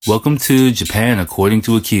Welcome to Japan According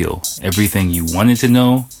to Akil. Everything you wanted to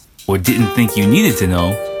know or didn't think you needed to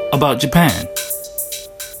know about Japan.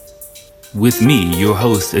 With me, your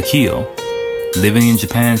host, Akil, living in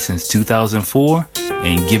Japan since 2004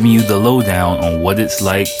 and giving you the lowdown on what it's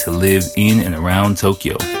like to live in and around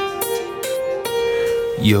Tokyo.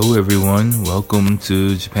 Yo everyone, welcome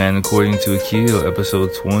to Japan According to Akil, episode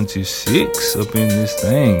 26 up in this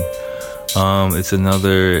thing. It's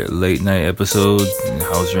another late night episode. I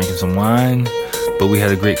was drinking some wine, but we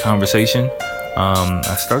had a great conversation.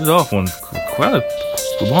 I started off on quite a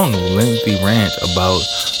long, lengthy rant about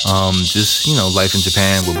just, life in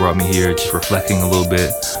Japan, what brought me here, just reflecting a little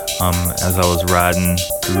bit as I was riding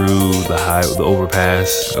through the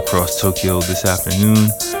overpass across Tokyo this afternoon.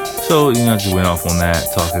 So, I just went off on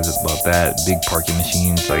that, talking about that, big parking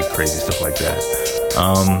machines, like crazy stuff like that.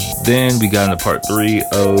 Then we got into part 3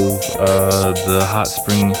 of the hot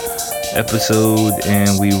spring episode,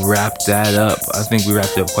 and we wrapped that up. I think we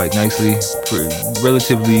wrapped it up quite nicely,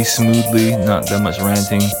 relatively smoothly, not that much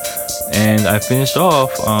ranting. And I finished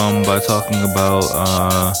off by talking about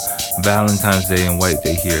Valentine's Day and White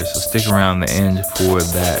Day here, so stick around the end for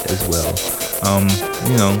that as well.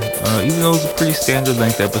 Even though it's a pretty standard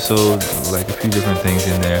length episode, like a few different things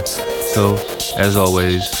in there. So, as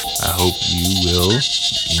always, I hope you will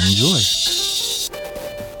enjoy.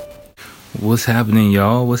 What's happening,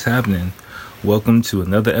 y'all? What's happening? Welcome to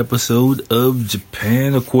another episode of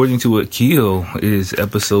Japan According to Akil. It is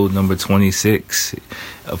episode number 26.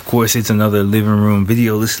 Of course, it's another living room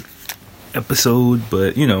videoless episode,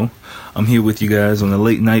 but, I'm here with you guys on a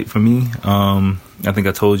late night for me. I think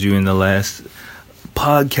I told you in the last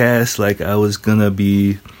podcast, like, I was gonna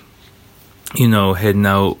be heading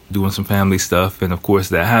out, doing some family stuff, and of course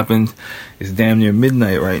that happened. It's damn near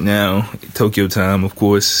midnight right now, Tokyo time, of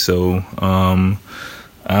course, so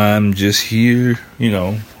I'm just here,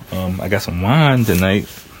 I got some wine tonight,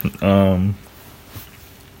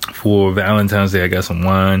 for Valentine's Day. I got some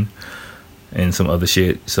wine and some other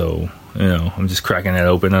shit, so, I'm just cracking that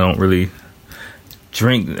open. I don't really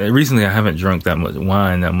drink. Recently, I haven't drunk that much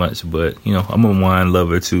wine but I'm a wine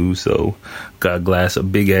lover too. So got a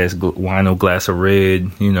big ass wino glass of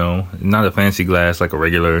red. Not a fancy glass, like a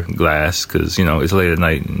regular glass, because it's late at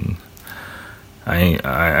night and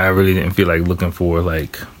I really didn't feel like looking for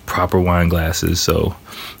like proper wine glasses. So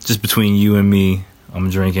just between you and me, I'm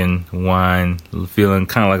drinking wine, feeling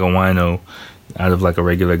kind of like a wino out of like a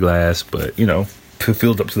regular glass, but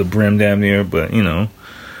filled up to the brim damn near. But you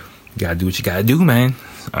gotta do what you gotta do, man.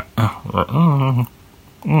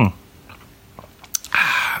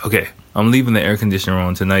 Okay, I'm leaving the air conditioner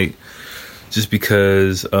on tonight just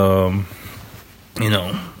because, want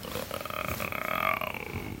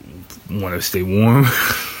to stay warm.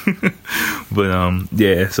 But,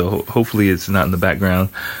 yeah, so hopefully it's not in the background.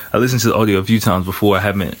 I listened to the audio a few times before. I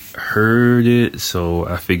haven't heard it, so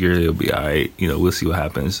I figured it'll be alright. We'll see what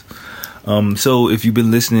happens. So if you've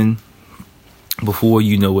been listening before,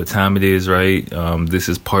 you know what time it is, right? This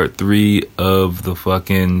is part 3 of the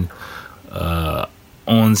fucking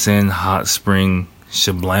onsen hot spring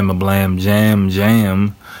shablama blam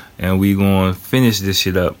jam, and we gonna finish this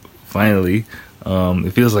shit up finally.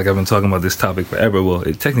 It feels like I've been talking about this topic forever. Well,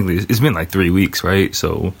 it's been like 3 weeks, right?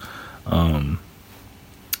 So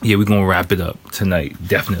yeah, we're gonna wrap it up tonight,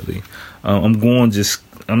 definitely. I'm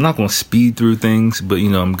not going to speed through things, but,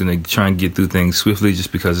 I'm going to try and get through things swiftly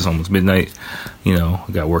just because it's almost midnight. I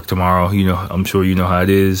got work tomorrow. I'm sure you know how it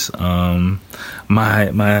is. My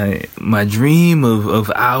dream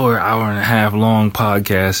of hour and a half long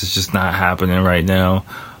podcast is just not happening right now.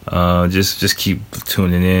 Just keep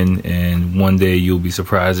tuning in, and one day you'll be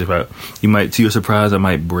surprised to your surprise, I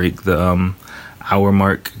might break the hour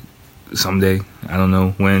mark someday. I don't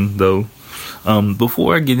know when, though.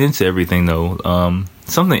 Before I get into everything, though,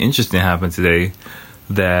 something interesting happened today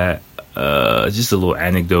that, just a little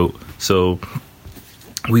anecdote. So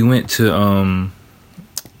we went to,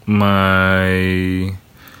 my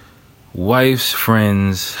wife's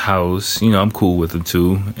friend's house. I'm cool with them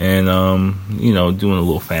too. And, doing a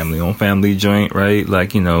little family joint, right?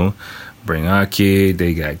 Like, bring our kid,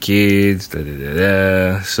 they got kids,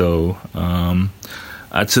 So,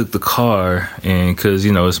 I took the car, and cause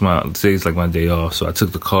today's like my day off, so I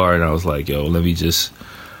took the car and I was like, yo, we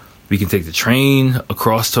can take the train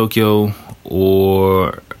across Tokyo,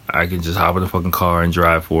 or I can just hop in the fucking car and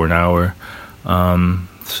drive for an hour.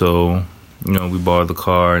 So, we borrowed the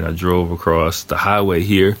car and I drove across the highway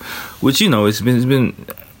here, which, it's been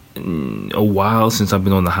a while since I've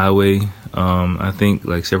been on the highway. I think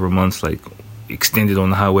like several months, like extended on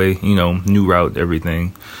the highway, new route,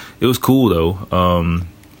 everything. It was cool though.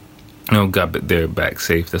 got there back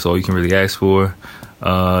safe. That's all you can really ask for.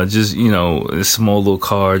 Just, a small little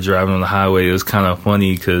car driving on the highway. It was kind of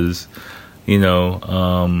funny because,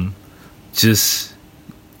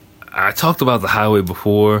 I talked about the highway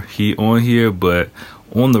before on here, but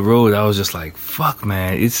on the road, I was just like, fuck,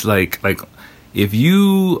 man. It's like if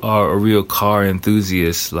you are a real car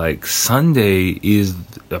enthusiast, like Sunday is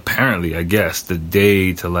apparently, I guess, the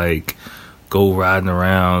day to like go riding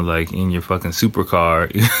around like in your fucking supercar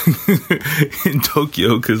in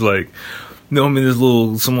Tokyo. Cause like, I'm in this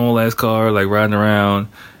little small ass car, like riding around,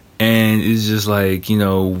 and it's just like,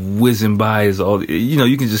 whizzing by is all,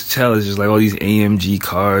 you can just tell it's just like all these AMG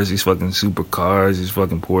cars, these fucking supercars, these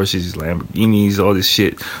fucking Porsches, these Lamborghinis, all this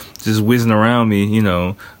shit just whizzing around me,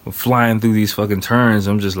 flying through these fucking turns.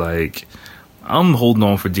 I'm just like, I'm holding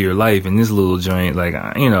on for dear life in this little joint. Like,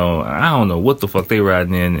 I don't know what the fuck they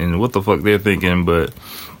riding in and what the fuck they're thinking, but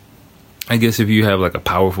I guess if you have like a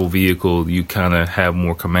powerful vehicle, you kind of have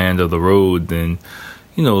more command of the road than,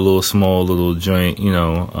 a little small little joint,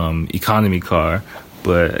 economy car.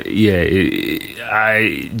 But yeah,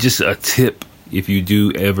 just a tip, if you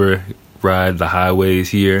do ever ride the highways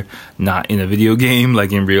here, not in a video game,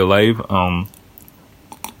 like in real life,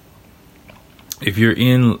 if you're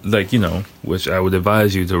in, like, which I would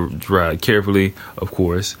advise you to ride carefully, of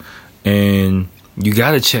course, and you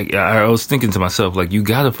gotta check. I was thinking to myself, like, you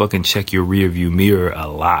gotta fucking check your rear view mirror a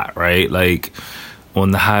lot, right? Like,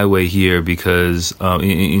 on the highway here, because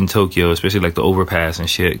in Tokyo, especially like the overpass and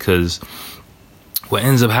shit, because what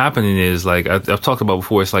ends up happening is, like, I've talked about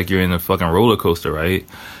before, it's like you're in a fucking roller coaster, right?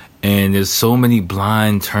 And there's so many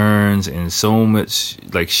blind turns and so much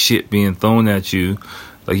like shit being thrown at you.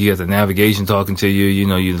 Like, you got the navigation talking to you,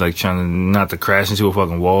 you're like trying to not to crash into a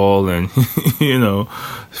fucking wall and,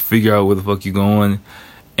 figure out where the fuck you're going.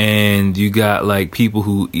 And you got like people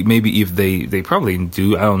who maybe if they probably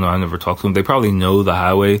do, I don't know, I never talked to them. They probably know the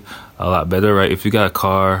highway a lot better, right? If you got a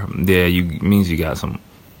car, yeah, means you got some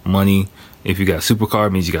money. If you got a supercar,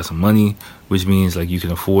 it means you got some money, which means like you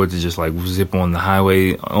can afford to just like zip on the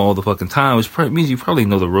highway all the fucking time, which means you probably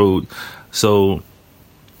know the road. So,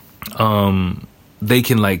 they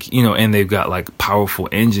can like, and they've got like powerful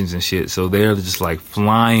engines and shit. So they're just like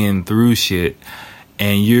flying through shit.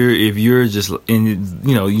 And if you're just in,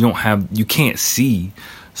 you can't see.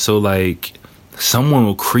 So like someone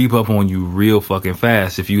will creep up on you real fucking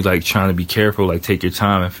fast if you like trying to be careful, like take your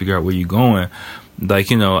time and figure out where you're going.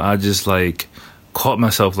 Like, I just like caught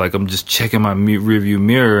myself, like I'm just checking my rear view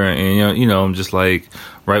mirror and, I'm just like,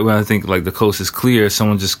 right when I think like the coast is clear,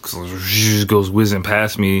 someone just goes whizzing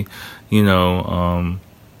past me,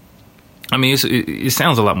 I mean, it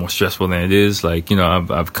sounds a lot more stressful than it is. Like,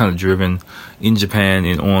 I've kind of driven in Japan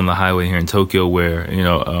and on the highway here in Tokyo where,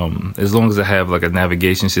 as long as I have like a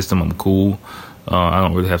navigation system, I'm cool. I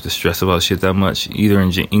don't really have to stress about shit that much, either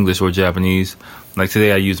in English or Japanese. Like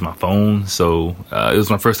today I used my phone. So, it was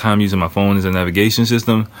my first time using my phone as a navigation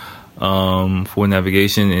system, for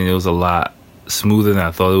navigation, and it was a lot smoother than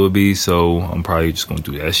I thought it would be. So I'm probably just going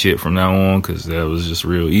to do that shit from now on, because that was just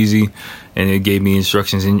real easy. And it gave me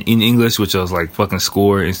instructions in English, which I was like fucking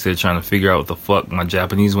score instead of trying to figure out what the fuck my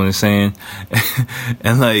Japanese one is saying.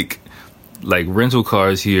 And like rental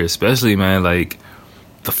cars here, especially, man, like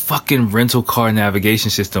the fucking rental car navigation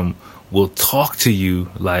system will talk to you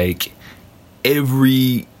like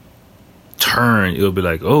every turn. It'll be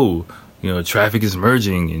like, oh, traffic is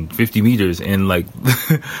merging in 50 meters. And like,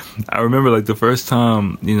 I remember like the first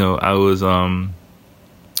time, I was,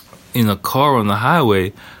 in a car on the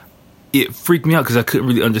highway, it freaked me out because I couldn't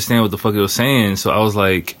really understand what the fuck it was saying. So I was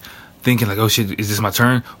like thinking like, oh shit, is this my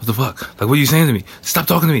turn? What the fuck? Like, what are you saying to me? Stop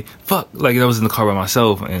talking to me. Fuck. Like, I was in the car by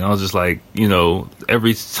myself and I was just like,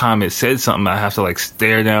 every time it said something, I have to like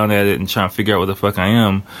stare down at it and try and figure out what the fuck I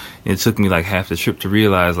am. And it took me like half the trip to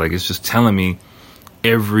realize like it's just telling me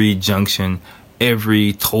every junction,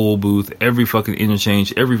 every toll booth, every fucking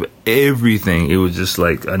interchange, everything. It was just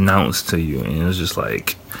like announced to you, and it was just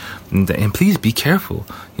like, and please be careful.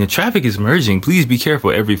 Traffic is merging. Please be careful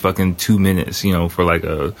every fucking 2 minutes. For like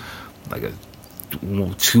a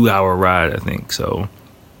 2-hour ride, I think. So,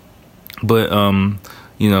 but my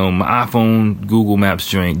iPhone Google Maps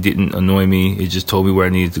joint didn't annoy me. It just told me where I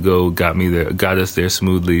needed to go, got me there, got us there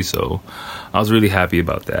smoothly. So, I was really happy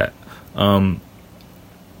about that.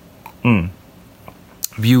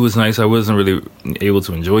 View was nice. I wasn't really able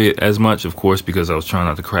to enjoy it as much, of course, because I was trying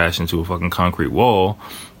not to crash into a fucking concrete wall.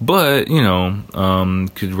 But,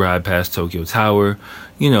 could ride past Tokyo Tower.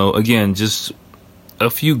 Again, just a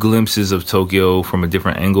few glimpses of Tokyo from a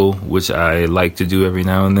different angle, which I like to do every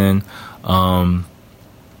now and then.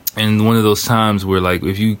 And one of those times where, like,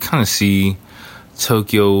 if you kind of see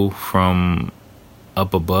Tokyo from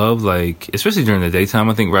up above, like especially during the daytime.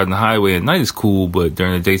 I think riding the highway at night is cool, but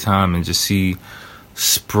during the daytime and just see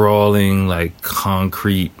sprawling like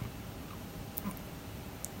concrete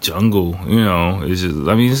jungle, it's just,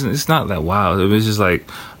 I mean, it's not that wild. It's just like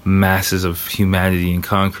masses of humanity and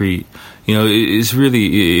concrete. It's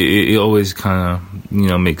really, it always kind of,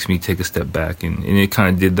 makes me take a step back, and it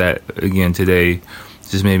kind of did that again today.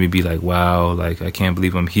 Just made me be like, wow, like I can't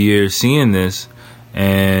believe I'm here seeing this.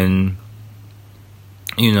 And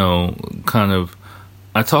kind of,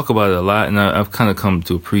 I talk about it a lot, and I've kind of come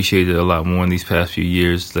to appreciate it a lot more in these past few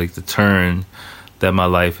years, like the turn that my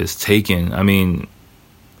life has taken. I mean,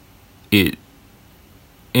 I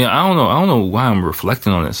don't know why I'm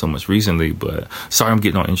reflecting on it so much recently, but sorry I'm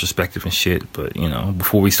getting all introspective and shit, but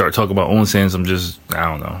before we start talking about onsens, I'm just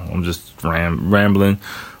rambling.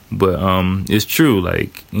 But it's true,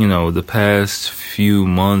 like, the past few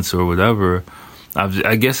months or whatever,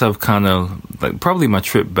 I guess I've kind of, like, probably my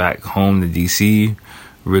trip back home to DC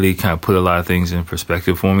really kind of put a lot of things in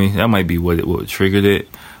perspective for me. That might be what triggered it,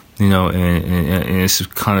 and it's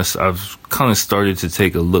I've kind of started to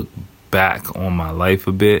take a look back on my life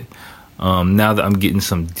a bit. Now that I'm getting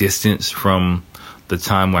some distance from the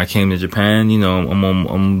time where I came to Japan,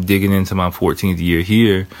 I'm digging into my 14th year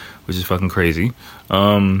here, which is fucking crazy.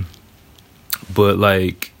 But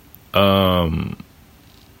like, yeah,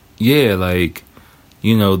 like,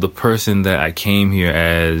 the person that I came here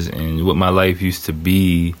as and what my life used to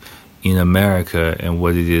be in America and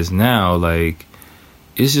what it is now, like,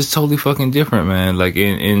 it's just totally fucking different, man. Like,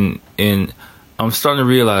 and I'm starting to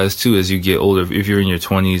realize too, as you get older, if you're in your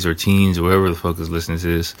 20s or teens or whoever the fuck is listening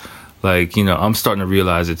to this, like, I'm starting to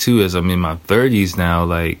realize it too, as I'm in my 30s now,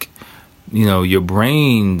 like, your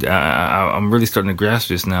brain, I'm really starting to grasp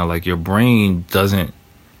this now, like, your brain doesn't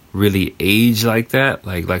really age like that,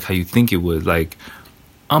 like how you think it would. Like,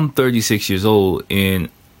 I'm 36 years old, and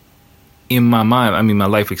in my mind, I mean, my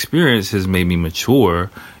life experience has made me mature,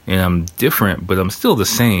 and I'm different, but I'm still the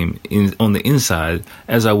same on the inside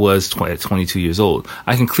as I was at 22 years old.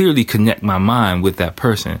 I can clearly connect my mind with that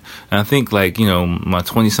person. And I think, like, my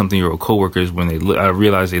 20-something-year-old coworkers, when I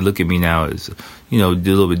realize they look at me now as, a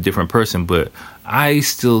little bit different person, but I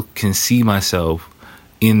still can see myself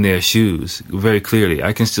in their shoes very clearly.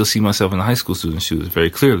 I can still see myself in a high school student's shoes very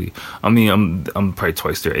clearly. I mean, I'm probably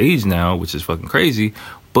twice their age now, which is fucking crazy.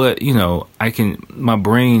 But, my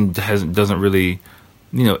brain doesn't really,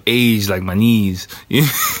 age like my knees.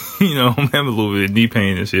 I'm having a little bit of knee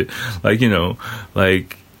pain and shit. Like,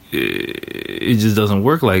 like, it just doesn't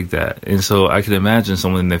work like that. And so I can imagine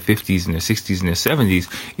someone in their 50s and their 60s and their 70s,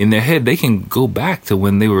 in their head, they can go back to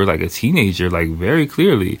when they were like a teenager, like very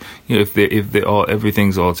clearly, if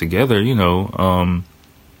everything's all together,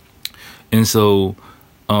 and so,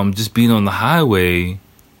 just being on the highway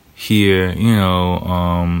here,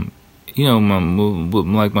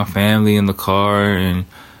 my family in the car, and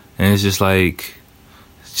it's just like,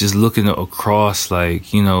 just looking across,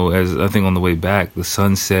 like, as I think on the way back, the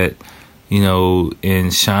sunset,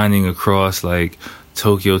 and shining across, like,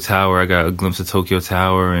 Tokyo Tower. I got a glimpse of Tokyo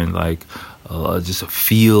Tower, and like, just a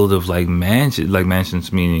field of like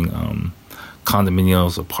mansions, meaning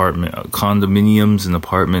condominiums and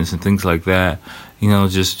apartments and things like that.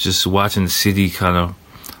 Just watching the city kind of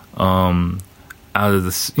out of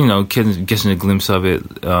the, getting a glimpse of it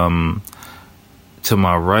to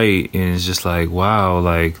my right, and it's just like, wow,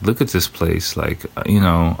 like, look at this place, like,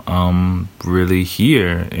 I'm really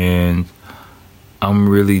here, and I'm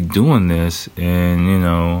really doing this, and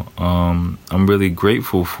I'm really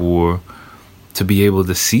grateful to be able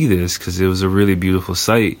to see this, because it was a really beautiful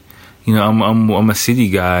sight. I'm a city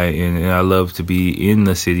guy, and I love to be in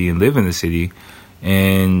the city and live in the city,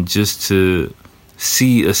 and just to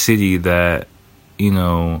see a city that,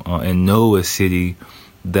 and know a city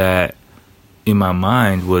that in my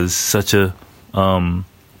mind was such a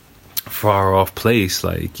far off place,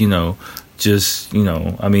 like, just,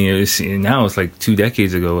 I mean, now it's like 2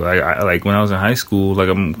 decades ago. I like, when I was in high school, like,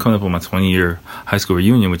 I'm coming up on my 20-year high school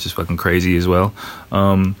reunion, which is fucking crazy as well.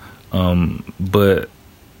 But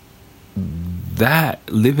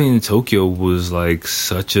that, living in Tokyo was like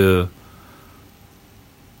such a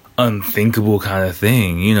unthinkable kind of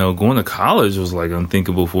thing. Going to college was like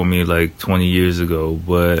unthinkable for me like 20 years ago,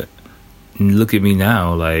 but look at me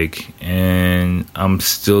now, like, and I'm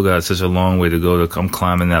still got such a long way to go I'm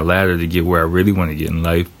climbing that ladder to get where I really want to get in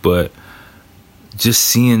life. But just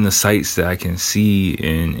seeing the sights that I can see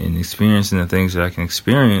and experiencing the things that I can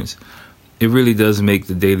experience, it really does make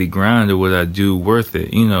the daily grind of what I do worth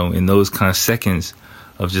it, in those kind of seconds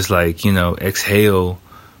of just like, exhale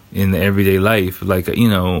in the everyday life. Like, I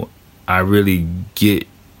I really get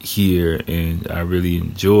here and I really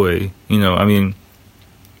enjoy. I mean,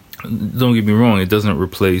 don't get me wrong, it doesn't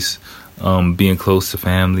replace being close to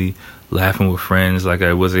family, laughing with friends like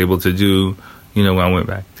I was able to do, when I went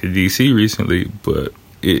back to DC recently. But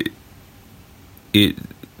it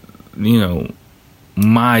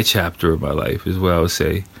my chapter of my life is what I would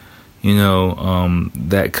say.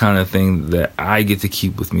 That kind of thing that I get to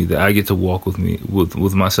keep with me, that I get to walk with me,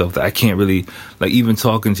 with myself, that I can't really, like, even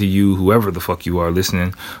talking to you, whoever the fuck you are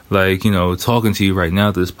listening, like, talking to you right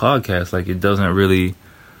now through this podcast, like, it doesn't really,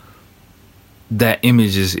 that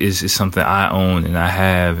image is something I own and I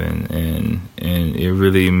have, and it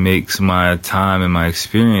really makes my time and my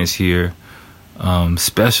experience here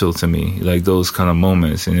special to me, like those kind of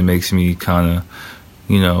moments. And it makes me kind of,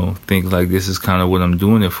 think like this is kind of what I'm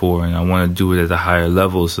doing it for, and I want to do it at a higher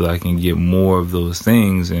level so that I can get more of those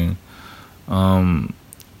things. And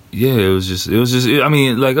it was just I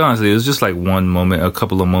mean, like, honestly, it was just like one moment, a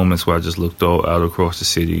couple of moments where I just looked out across the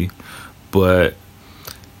city. But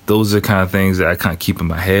those are kind of things that I kind of keep in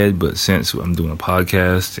my head. But since I'm doing a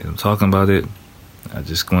podcast and I'm talking about it, I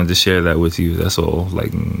just wanted to share that with you. That's all.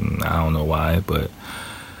 Like, I don't know why, but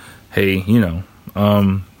hey,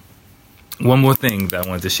 one more thing that I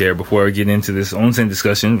wanted to share before I get into this onsen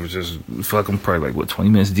discussion, which is fucking probably like 20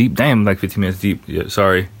 minutes deep. Damn, like 15 minutes deep. Yeah,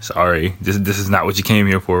 sorry. This is not what you came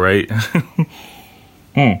here for, right?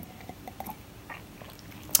 And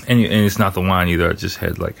it's not the wine either. I just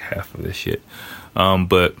had like half of this shit.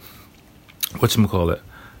 But whatchamacallit?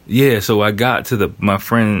 Yeah, so I got to my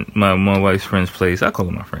wife's friend's place. I call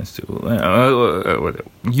them my friends too.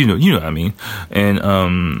 You know what I mean.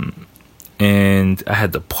 And I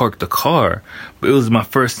had to park the car, but it was my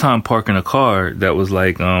first time parking a car that was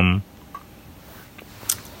like in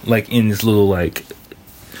this little, like,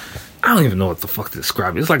 I don't even know what the fuck to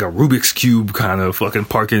describe it. It's like a Rubik's Cube kind of fucking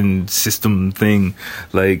parking system thing.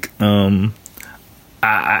 Like, I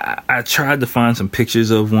tried to find some pictures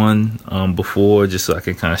of one before, just so I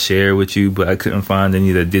could kind of share with you, but I couldn't find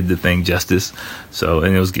any that did the thing justice. So,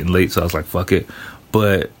 and it was getting late, so I was like, fuck it.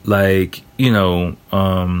 But, like, in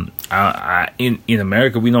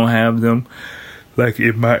America, we don't have them, like,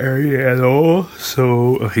 in my area at all.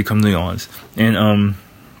 So, here come the yawns. And,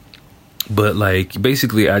 but, like,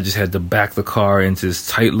 basically, I just had to back the car into this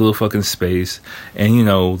tight little fucking space.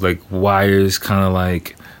 And, like, wires kind of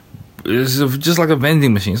like, it's just like a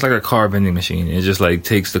vending machine. It's like a car vending machine. It just, like,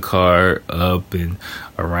 takes the car up and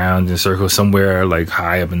around in circles somewhere, like,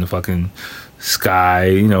 high up in the fucking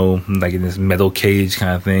sky, like in this metal cage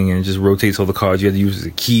kind of thing, and it just rotates all the cars. You had to use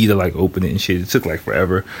the key to, like, open it and shit. It took like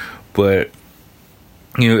forever, but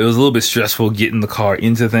it was a little bit stressful getting the car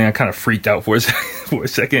into the thing. I kind of freaked out for a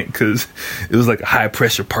second because it was like a high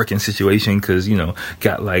pressure parking situation, because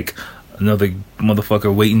got like another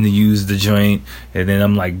motherfucker waiting to use the joint, and then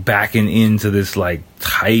I'm like backing into this like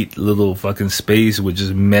tight little fucking space with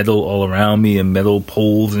just metal all around me and metal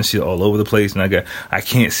poles and shit all over the place, and I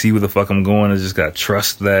can't see where the fuck I'm going. I just gotta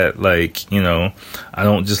trust that, like, I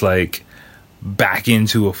don't just like back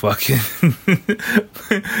into a fucking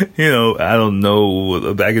I don't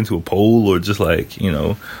know, back into a pole, or just like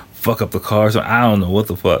fuck up the car. So I don't know what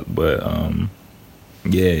the fuck, but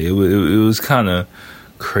it was kind of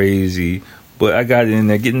crazy. But I got in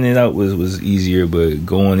there. Getting it out was easier, but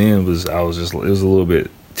going in it was a little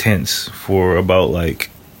bit tense for about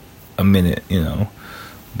like a minute,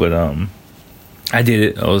 but I did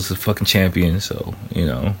it. I was a fucking champion, so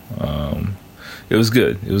it was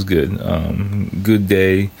good. It was good. Good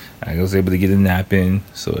day. I was able to get a nap in,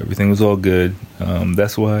 so everything was all good.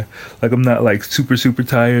 That's why, like, I'm not like super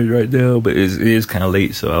tired right now, but it is kind of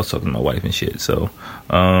late, so I was talking to my wife and shit. So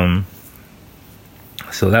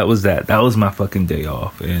so that was that. That was my fucking day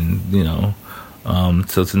off, and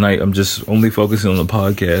so tonight I'm just only focusing on the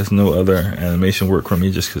podcast. No other animation work for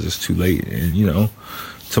me, just because it's too late. And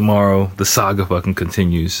tomorrow the saga fucking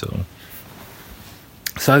continues. So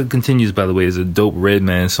Saga Continues, by the way, is a dope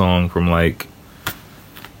Redman song from like,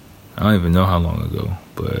 I don't even know how long ago,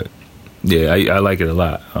 but yeah, I like it a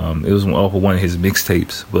lot. It was off of one of his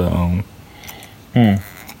mixtapes, but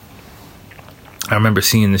I remember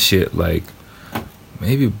seeing the shit like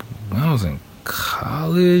maybe when I was in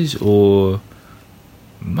college, or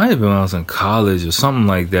might have been when I was in college or something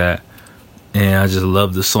like that. And I just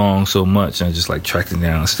loved the song so much, and I just like tracked it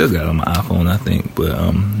down. I still got it on my iPhone, I think, but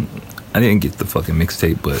I didn't get the fucking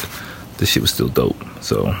mixtape, but the shit was still dope.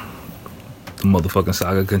 So the motherfucking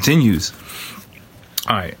saga continues.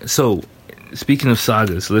 All right, so speaking of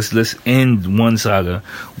sagas, let's end one saga,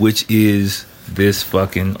 which is this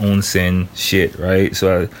fucking onsen shit, right?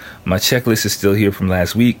 So my checklist is still here from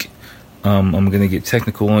last week. I'm gonna get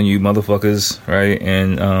technical on you motherfuckers, right?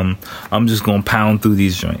 And I'm just gonna pound through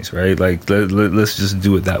these joints, right? Like let's just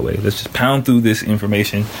do it that way. Let's just pound through this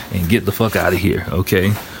information and get the fuck out of here,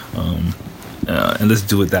 okay? And let's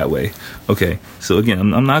do it that way, okay? So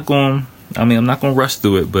again, I'm not gonna rush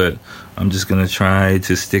through it, but I'm just gonna try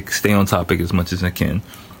to stay on topic as much as I can.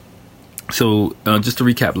 So just to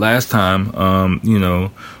recap, last time,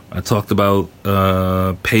 I talked about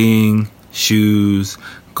paying, shoes,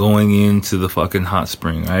 going into the fucking hot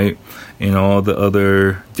spring, right? And all the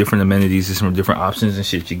other different amenities and some different options and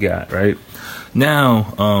shit you got, right?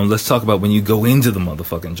 Now, let's talk about when you go into the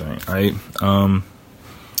motherfucking joint, right?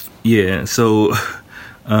 So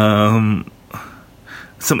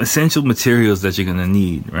some essential materials that you're gonna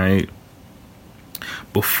need, right?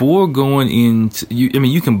 Before going into,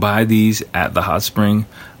 you can buy these at the hot spring.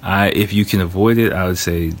 If you can avoid it, I would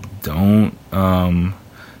say don't.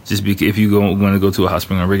 If you want to go to a hot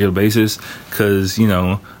spring on a regular basis, because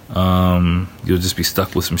you'll just be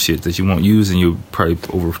stuck with some shit that you won't use and you'll probably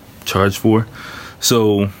overcharge for.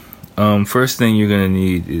 So first thing you're gonna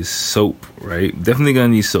need is soap, right? Definitely gonna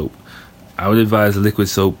need soap. I would advise liquid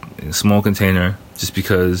soap in a small container, just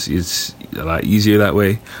because it's a lot easier that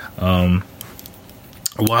way.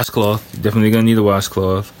 A washcloth, definitely gonna need a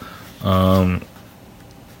washcloth.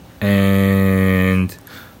 And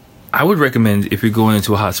I would recommend, if you're going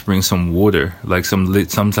into a hot spring, some water, like some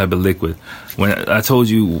type of liquid. When I told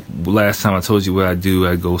you last time, I told you what I do.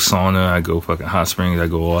 I go sauna, I go fucking hot springs, I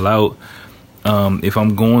go all out. If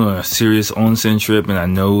I'm going on a serious onsen trip and I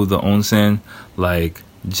know the onsen, like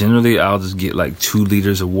generally I'll just get like 2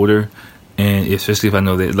 liters of water. And especially if I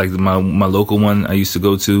know that, like my local one I used to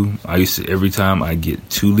go to, every time I get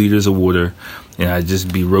 2 liters of water, and I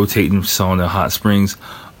just be rotating sauna, hot springs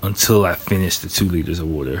until I finish the 2 liters of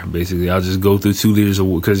water. Basically, I'll just go through 2 liters of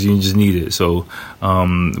water because you just need it. So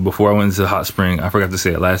before I went into the hot spring, I forgot to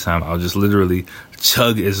say it last time, I'll just literally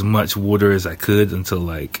chug as much water as I could until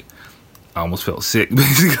like I almost felt sick,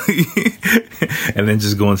 basically. And then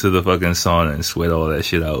just go into the fucking sauna and sweat all that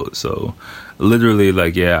shit out. So literally,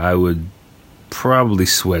 like, I would probably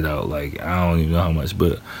sweat out, like, I don't even know how much,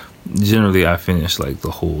 but generally I finished like the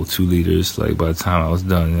whole 2 liters, like, by the time I was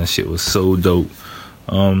done, and that shit was so dope.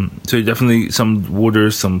 So definitely some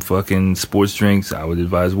water, some fucking sports drinks. I would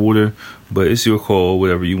advise water, but it's your call,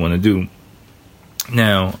 whatever you want to do.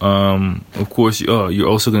 Now, of course, you're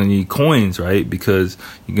also going to need coins, right? Because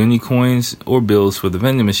you're going to need coins or bills for the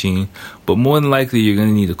vending machine, but more than likely you're going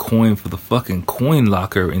to need a coin for the fucking coin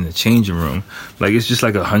locker in the changing room. Like, it's just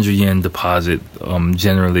like 100 yen deposit,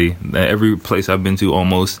 generally. Every place I've been to,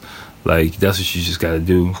 almost, like, that's what you just got to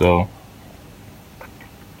do. So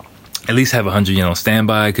at least have 100 yen on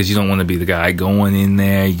standby, because you don't want to be the guy going in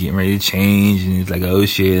there, you getting ready to change, and it's like, oh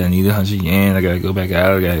shit, I need 100 yen, I gotta go back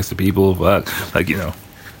out, I gotta ask the people, fuck, like,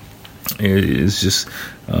 it's just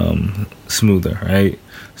smoother, right?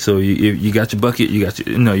 So you got your bucket, you got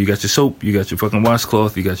your soap, you got your fucking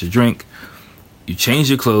washcloth, you got your drink, you change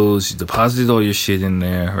your clothes, you deposited all your shit in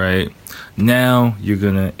there, right? Now you're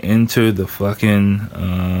gonna enter the fucking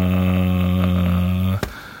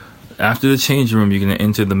after the change room, you're going to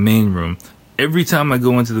enter the main room. Every time I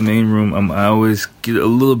go into the main room, I always get a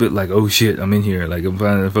little bit like, oh shit, I'm in here. Like, I'm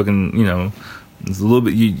fucking, it's a little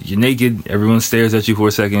bit, you're naked. Everyone stares at you for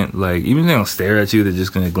a second. Like, even if they don't stare at you, they're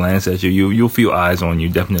just going to glance at you. You'll feel eyes on you,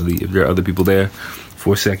 definitely, if there are other people there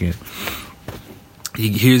for a second.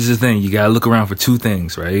 Here's the thing. You got to look around for 2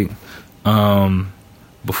 things, right?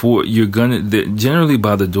 Before you're generally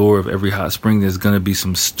by the door of every hot spring, there's going to be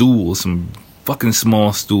some stools, some fucking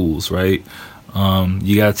small stools, right?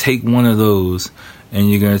 You gotta take one of those, and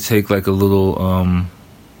you're gonna take like a little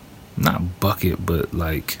not bucket, but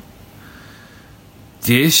like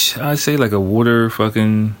dish, I'd say, like a water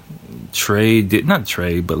fucking tray, not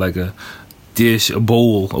tray, but like a dish, a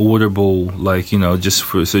water bowl, like, just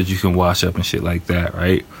so that you can wash up and shit like that,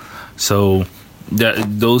 right? So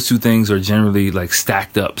those 2 things are generally like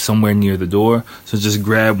stacked up somewhere near the door. So just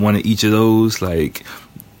grab one of each of those. Like,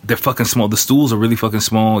 they're fucking small. The stools are really fucking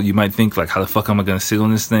small. You might think, like, how the fuck am I gonna sit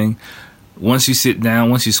on this thing? Once you sit down,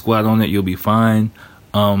 once you squat on it, you'll be fine.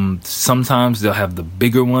 Sometimes they'll have the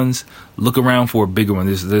bigger ones. Look around for a bigger one.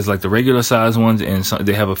 There's like the regular size ones, and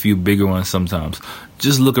they have a few bigger ones sometimes.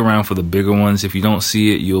 Just look around for the bigger ones. If you don't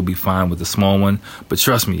see it, you'll be fine with the small one. But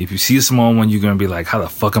trust me, if you see a small one, you're gonna be like, how the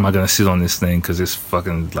fuck am I gonna sit on this thing? Because it's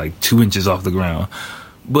fucking like 2 inches off the ground.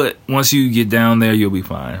 But once you get down there, you'll be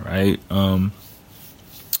fine, right?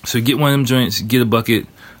 So get one of them joints, get a bucket,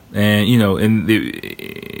 and you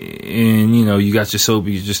got your soap.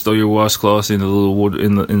 You just throw your washcloths in the little water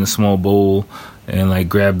in the small bowl, and like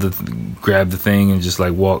grab the thing and just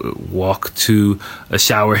like walk to a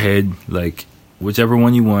shower head, like whichever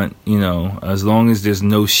one you want, you know, as long as there's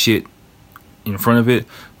no shit in front of it,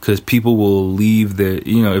 because people will leave their,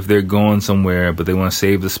 you know, if they're going somewhere but they want to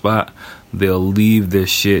save the spot, they'll leave their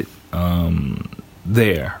shit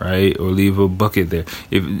there, right, or leave a bucket there.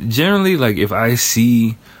 If generally, like, if I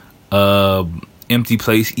see empty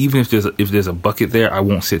place, even if there's a bucket there, I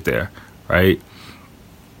won't sit there, right?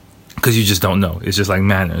 Because you just don't know. It's just like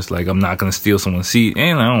manners. Like, I'm not gonna steal someone's seat,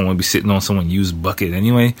 and I don't want to be sitting on someone's used bucket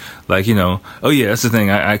anyway. Like, you know. Oh yeah, that's the thing.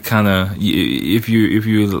 I kind of, if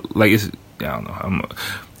you like, it's, I don't know.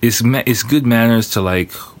 It's good manners to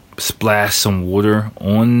like splash some water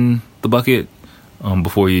on the bucket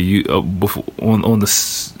before you before on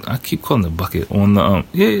the. I keep calling it the bucket on the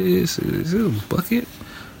is it a bucket?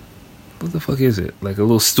 What the fuck is it? Like a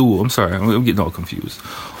little stool. I'm sorry. I'm getting all confused.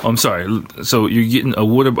 I'm sorry. So you're getting a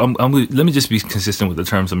water. Let me just be consistent with the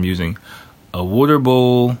terms I'm using. A water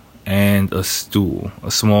bowl and a stool,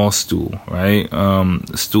 a small stool, right? A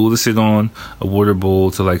stool to sit on, a water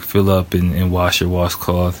bowl to like fill up and wash your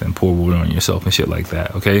washcloth and pour water on yourself and shit like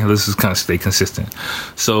that. Okay, let's just kind of stay consistent.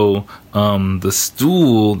 So the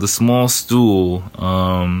stool, the small stool,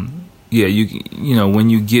 yeah, you know, when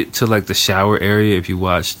you get to like the shower area, if you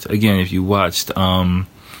watched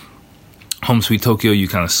Home Sweet Tokyo, you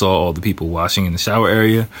kind of saw all the people washing in the shower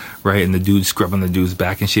area, right? And the dude scrubbing the dude's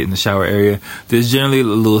back and shit in the shower area. There's generally a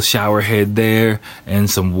little shower head there and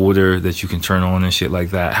some water that you can turn on and shit like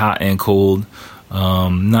that, hot and cold.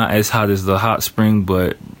 Not as hot as the hot spring,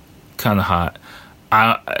 but kind of hot.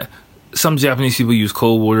 Some Japanese people use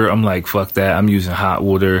cold water. I'm like, fuck that. I'm using hot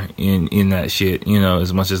water in that shit, you know,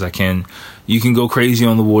 as much as I can. You can go crazy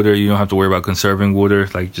on the water. You don't have to worry about conserving water.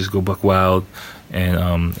 Like, just go buck wild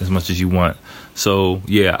and as much as you want. So,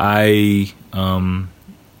 yeah, I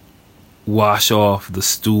wash off the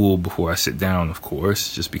stool before I sit down, of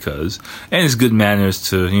course, just because. And it's good manners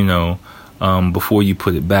to, you know, before you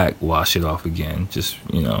put it back, wash it off again. Just,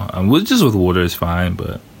 you know, just with water is fine,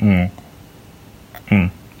 but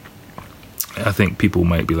I think people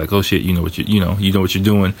might be like, oh shit, you know what you're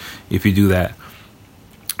doing if you do that.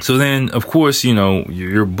 So then, of course, you know,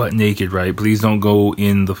 you're butt naked, right? Please don't go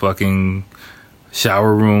in the fucking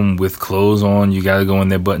shower room with clothes on. You gotta go in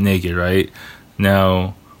there butt naked, right?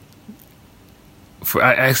 Now,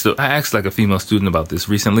 I asked like a female student about this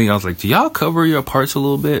recently. I was like, do y'all cover your parts a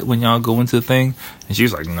little bit when y'all go into the thing? And she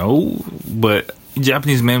was like, no, but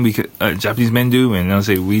Japanese men do, and I'll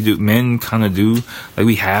say we do. Men kind of do, like,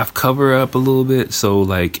 we half cover up a little bit. So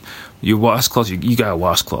like your washcloth, you got a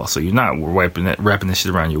washcloth, so you're not wrapping that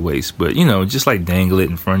shit around your waist, but you know, just like dangle it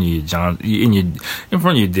in front of your in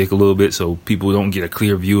front of your dick a little bit, so people don't get a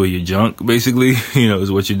clear view of your junk. Basically, you know,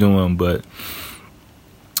 is what you're doing. But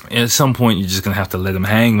at some point, you're just gonna have to let them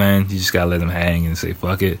hang, man. You just gotta let them hang and say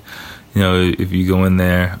fuck it. You know, if you go in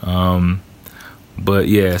there. But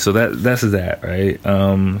yeah, so that's that, right?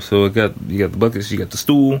 So you got the buckets, you got the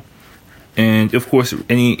stool, and of course,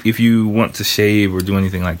 if you want to shave or do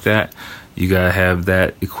anything like that, you gotta have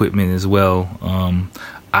that equipment as well.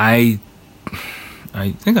 I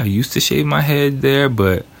think I used to shave my head there,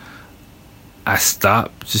 but I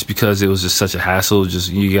stopped just because it was just such a hassle.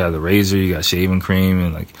 Just, you got the razor, you got shaving cream,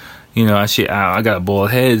 and like, you know, I got a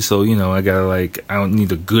bald head, so you know, I don't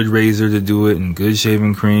need a good razor to do it and good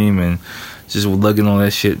shaving cream, and just lugging all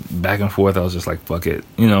that shit back and forth. I was just like, fuck it,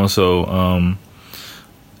 you know. So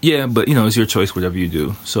yeah, but you know, it's your choice, whatever you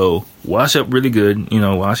do. So wash up really good, you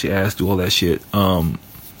know, wash your ass, do all that shit. You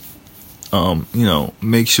know,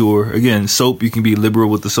 make sure, again, soap, you can be liberal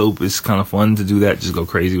with the soap. It's kind of fun to do that. Just go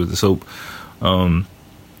crazy with the soap.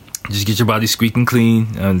 Just get your body squeaking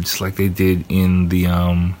clean, just like they did in the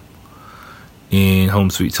in Home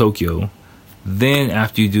Sweet Tokyo. Then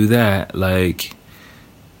after you do that, like,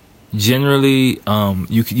 generally,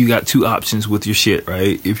 you got two options with your shit,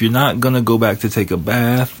 right? If you're not gonna go back to take a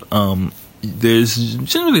bath, there's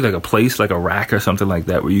generally like a place, like a rack or something like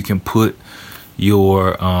that, where you can put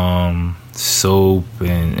your soap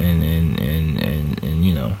and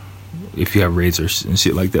you know, if you have razors and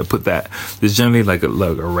shit like that, put that. There's generally like a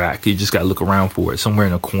rack. You just gotta look around for it somewhere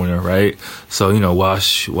in a corner, right? So, you know,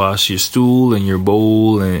 wash your stool and your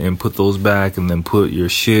bowl and put those back, and then put your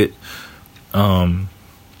shit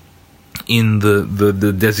in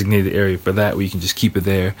the designated area for that, where you can just keep it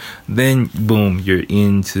there. Then boom, you're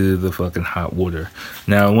into the fucking hot water.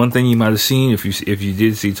 Now, one thing you might have seen if you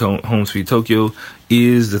did see Home Sweet Tokyo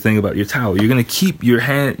is the thing about your towel. You're gonna keep your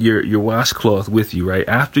washcloth with you, right?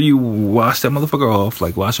 After you wash that motherfucker off,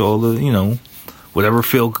 like wash all the, you know, whatever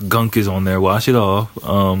filth gunk is on there, wash it off.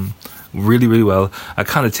 really, really well. I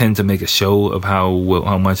kind of tend to make a show of how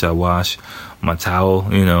much I wash my towel,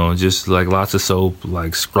 just like lots of soap,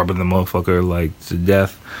 like scrubbing the motherfucker like to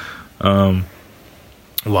death.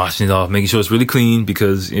 Washing it off, making sure it's really clean,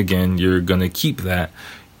 because again, you're gonna keep that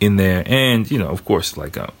in there. And of course,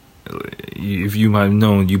 like if you might have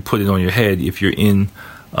known, you put it on your head if you're in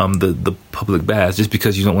the public bath, just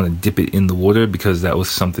because you don't want to dip it in the water, because that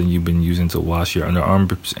was something you've been using to wash your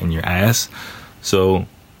underarms and your ass. So,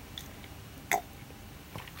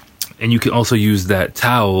 and you can also use that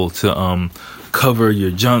towel to cover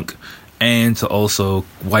your junk, and to also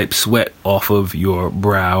wipe sweat off of your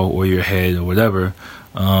brow or your head or whatever.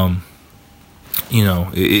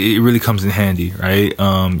 It really comes in handy, right?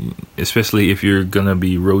 Especially if you're gonna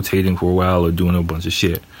be rotating for a while or doing a bunch of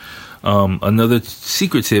shit. Another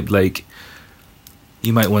secret tip, like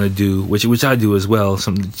you might want to do, which I do as well,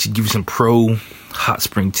 to give you some pro hot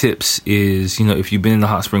spring tips, is if you've been in the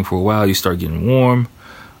hot spring for a while, you start getting warm.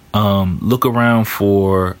 Look around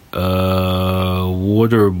for a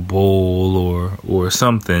water bowl or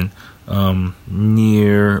something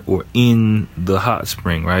near or in the hot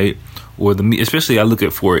spring, right? Or especially I look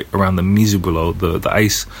for it around the Mizubulo, the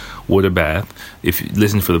ice water bath. If you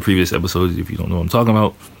listen for the previous episodes, if you don't know what I'm talking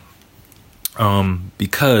about,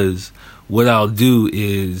 because what I'll do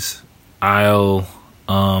is I'll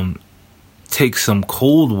take some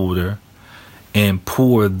cold water and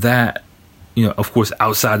pour that, of course,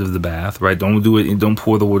 outside of the bath, right? Don't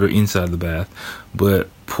pour the water inside the bath, but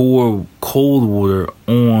pour cold water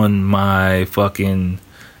on my fucking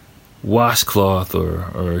washcloth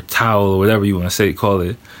or towel or whatever you want to call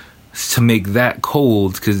it, to make that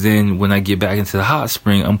cold, because then when I get back into the hot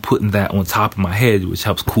spring, I'm putting that on top of my head, which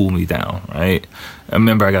helps cool me down, right? I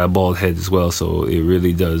remember I got a bald head as well, so it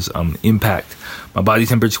really does impact my body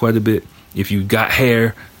temperature quite a bit. If you got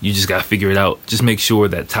hair, you just gotta figure it out. Just make sure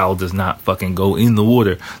that towel does not fucking go in the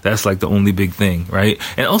water. That's like the only big thing, right?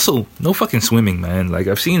 And also, no fucking swimming, man. Like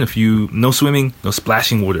I've seen a few, no swimming, no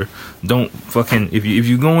splashing water. Don't fucking, if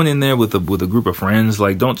you going in there with a group of friends,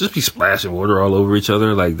 like don't just be splashing water all over each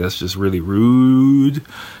other. Like that's just really rude.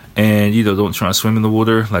 And don't try to swim in the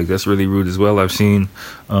water. Like that's really rude as well. I've seen,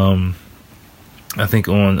 I think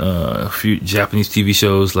on a few Japanese TV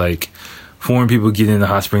shows, like foreign people get in the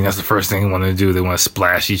hot spring, that's the first thing they want to do. They want to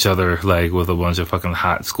splash each other like with a bunch of fucking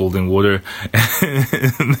hot scalding water, and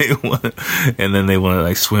then they want to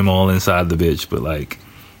like swim all inside the bitch. But like,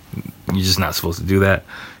 you're just not supposed to do that.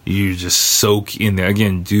 You just soak in there.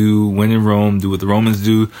 Again, when in Rome, do what the Romans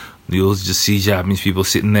do. You'll just see Japanese people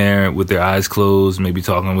sitting there with their eyes closed, maybe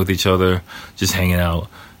talking with each other, just hanging out.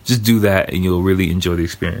 Just do that and you'll really enjoy the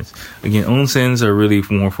experience. Again, onsens are really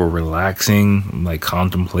more for relaxing, like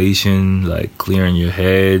contemplation, like clearing your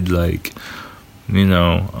head, like,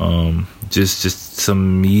 just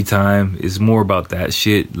some me time. It's more about that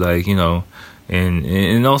shit, like,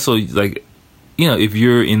 and also like, if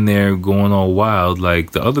you're in there going all wild, like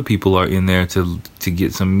the other people are in there to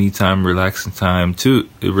get some me time, relaxing time.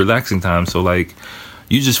 So like,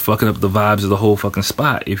 you just fucking up the vibes of the whole fucking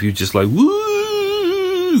spot if you just like,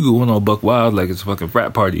 woo, going all buck wild like it's a fucking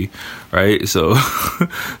frat party, right? So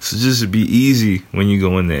so just be easy when you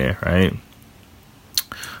go in there, right?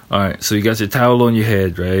 All right, so you got your towel on your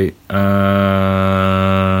head, right?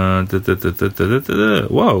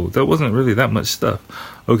 Whoa, that wasn't really that much stuff.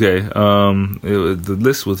 Okay, the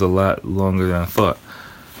list was a lot longer than I thought.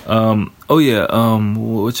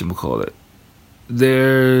 Whatchamacallit?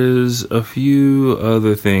 There's a few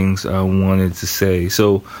other things I wanted to say.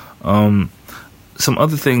 So, some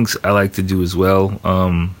other things I like to do as well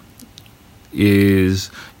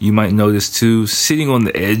is, you might notice too, sitting on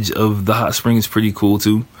the edge of the hot spring is pretty cool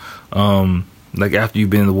too. Like after you've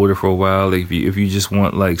been in the water for a while, like if you just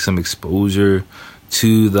want like some exposure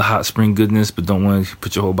to the hot spring goodness but don't want to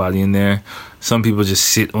put your whole body in there, some people just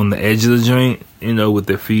sit on the edge of the joint, with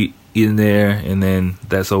their feet in there, and then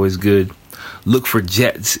that's always good. Look for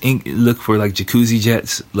jets, look for like jacuzzi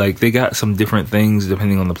jets. Like they got some different things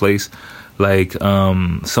depending on the place. Like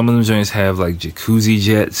some of them joints have like jacuzzi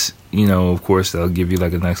jets, of course they'll give you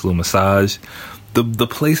like a nice little massage. The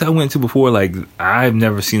place I went to before, like I've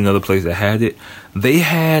never seen another place that had it. They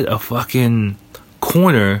had a fucking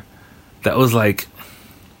corner that was like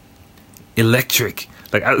electric.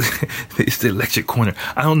 Like it's the electric corner.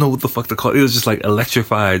 I don't know what the fuck to call it. It was just like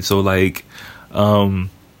electrified. So like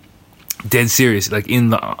dead serious, like in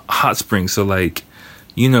the hot spring. So like,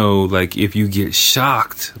 like if you get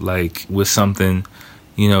shocked like with something,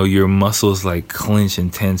 your muscles like clench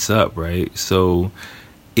and tense up, right? So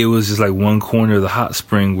it was just like one corner of the hot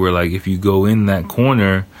spring where like if you go in that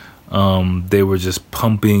corner, they were just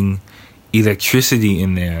pumping electricity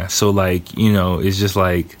in there. So like, you know, it's just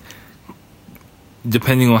like,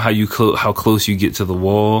 depending on how close you get to the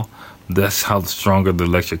wall, that's how stronger the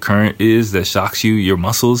electric current is that shocks your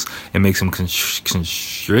muscles and makes them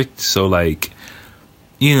constrict. So like,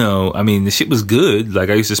 you know, I mean, the shit was good. Like,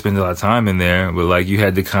 I used to spend a lot of time in there, but like, you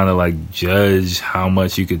had to kind of like judge how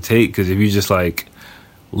much you could take, because if you just like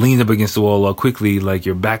lean up against the wall all quickly, like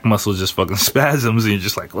your back muscle just fucking spasms and you're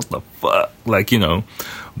just like, what the fuck, like, you know.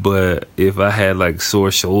 But if I had like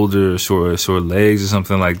sore shoulders, sore legs or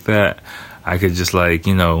something like that, I could just like,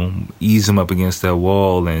 you know, ease them up against that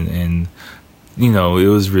wall, and you know, it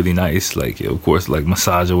was really nice. Like, of course, like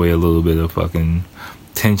massage away a little bit of fucking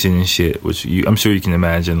tension and shit, which I'm sure you can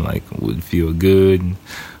imagine like would feel good.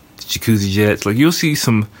 Jacuzzi jets, like, you'll see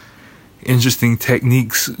some interesting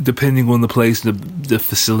techniques depending on the place, the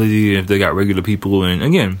facility, if they got regular people. And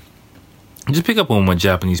again, just pick up on what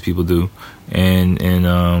Japanese people do, and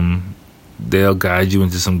they'll guide you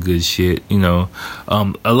into some good shit, you know.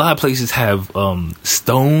 A lot of places have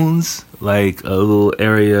stones, like a little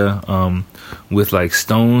area with like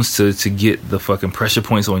stones to get the fucking pressure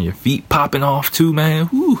points on your feet popping off too, man.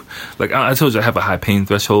 Whew. Like I told you, I have a high pain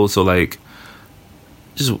threshold, so like,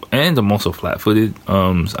 and I'm also flat-footed.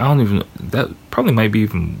 So I don't even, that probably might be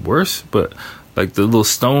even worse, but like the little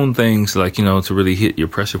stone things, like, you know, to really hit your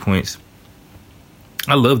pressure points,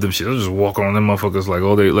 I love them shit. I just walk on them motherfuckers like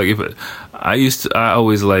all day. Like, I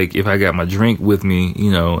always, like, if I got my drink with me,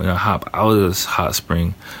 you know, and I hop out of this hot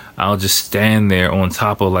spring, I'll just stand there on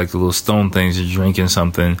top of like the little stone things and drinking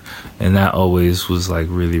something, and that always was like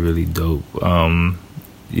really, really dope.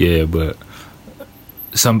 Yeah, but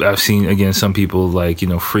I've seen, again, some people like, you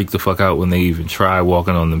know, freak the fuck out when they even try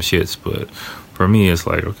walking on them shits, but for me it's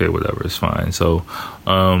like, okay, whatever, it's fine. So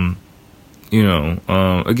you know,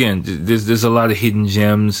 again, there's a lot of hidden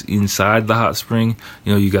gems inside the hot spring.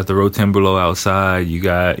 You know, you got the Rotembolo outside, you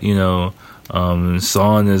got, you know,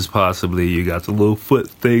 saunas possibly, you got the little foot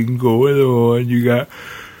thing going on, you got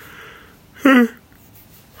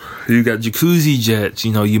jacuzzi jets.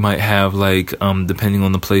 You know, you might have like, depending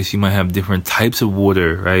on the place, you might have different types of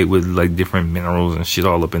water, right, with like different minerals and shit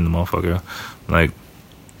all up in the motherfucker. Like,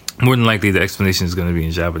 more than likely the explanation is going to be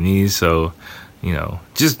in Japanese, so, you know,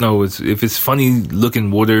 just know if it's funny looking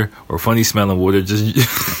water or funny smelling water, just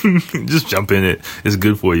just jump in it. It's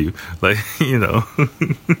good for you. Like, you know,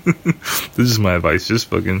 this is my advice. Just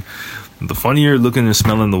fucking, the funnier looking and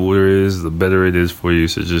smelling the water is, the better it is for you.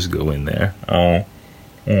 So just go in there.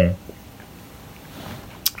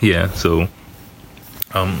 Yeah. So,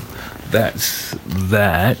 that's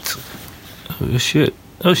that.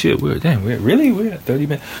 Oh shit, we're at 30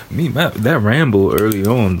 minutes. That ramble early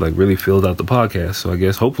on like really filled out the podcast, so I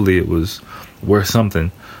guess hopefully it was worth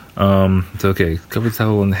something. It's okay. Covered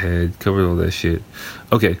towel on the head, covered all that shit.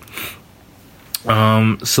 Okay.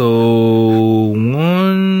 So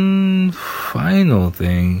one final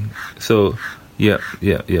thing. So yeah.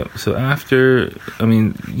 So after, I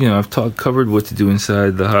mean, you know, I've covered what to do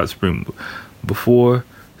inside the hot spring before.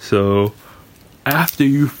 So after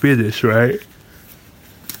you finish, right?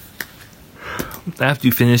 After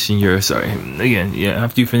you finish in your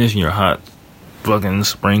hot fucking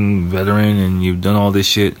spring veteran and you've done all this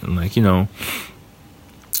shit, and like, you know,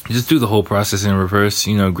 just do the whole process in reverse.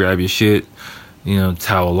 You know, grab your shit, you know,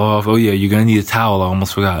 towel off. Oh yeah, you're gonna need a towel. I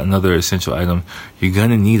almost forgot another essential item. You're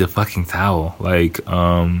gonna need a fucking towel. Like,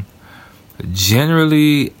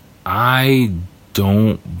 generally I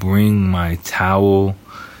don't bring my towel,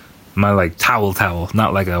 my like towel,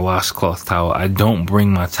 not like a washcloth towel. I don't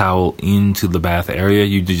bring my towel into the bath area.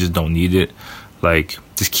 You just don't need it. Like,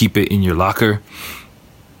 just keep it in your locker.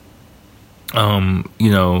 You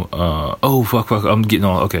know, oh fuck, I'm getting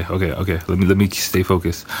all okay. Let me stay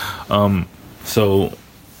focused. So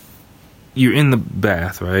you're in the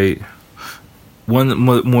bath, right? One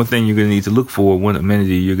more thing you're gonna need to look for, one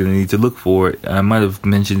amenity you're gonna need to look for. I might have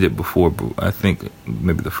mentioned it before, but I think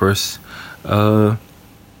maybe the first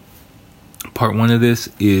part one of this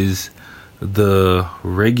is the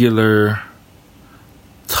regular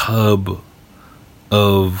tub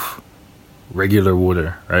of regular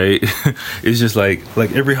water, right? It's just like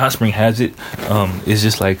every hot spring has it. It's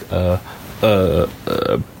just like how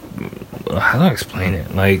do I explain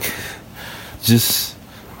it? Like, just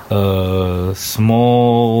a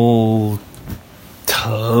small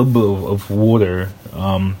tub of water.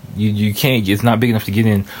 You can't, it's not big enough to get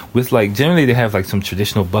in with. Like, generally they have like some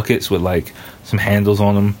traditional buckets with like some handles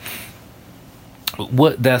on them.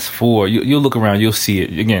 What that's for, you'll look around, you'll see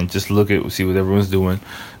it. Again, just see what everyone's doing.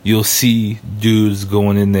 You'll see dudes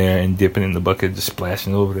going in there and dipping in the bucket, just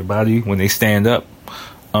splashing over their body when they stand up.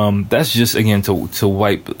 That's just again to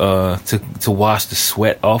wipe to wash the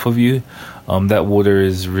sweat off of you. That water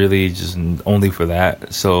is really just only for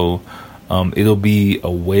that. So it'll be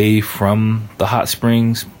away from the hot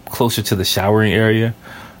springs, closer to the showering area.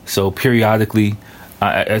 So periodically,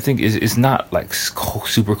 I think it's not like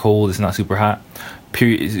super cold. It's not super hot.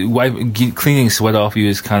 Cleaning sweat off you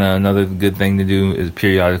is kind of another good thing to do is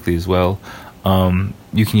periodically as well.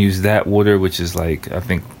 You can use that water, which is like I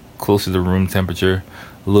think closer to room temperature,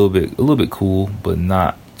 a little bit cool, but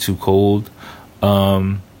not too cold.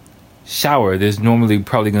 Shower. There's normally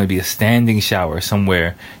probably going to be a standing shower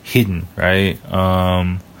somewhere hidden, right?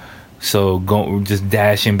 So just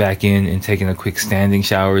dashing back in and taking a quick standing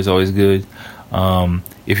shower is always good.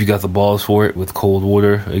 If you got the balls for it with cold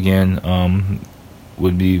water, again,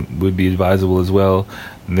 would be advisable as well.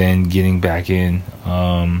 Then getting back in.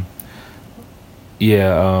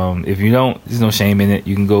 If you don't, there's no shame in it.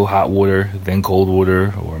 You can go hot water, then cold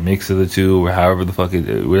water, or a mix of the two, or however the fuck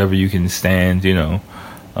whatever you can stand,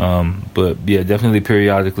 But yeah, definitely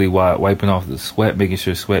periodically wiping off the sweat, making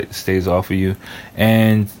sure sweat stays off of you,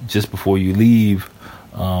 and just before you leave.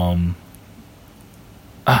 No.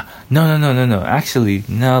 Actually,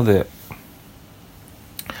 now that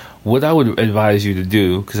what I would advise you to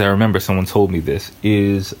do, because I remember someone told me this,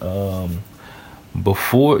 is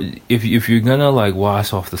before if you're gonna like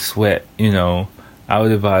wash off the sweat, I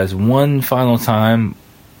would advise one final time,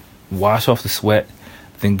 wash off the sweat,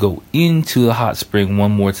 then go into the hot spring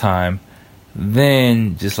one more time,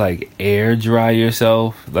 then just like air dry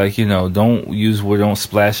yourself, like don't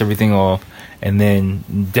splash everything off, and then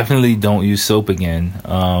definitely don't use soap again,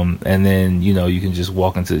 and then you can just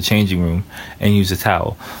walk into the changing room and use a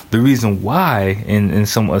towel. The reason why, and a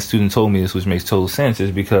student told me this, which makes total sense,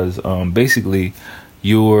 is because basically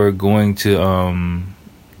you're going to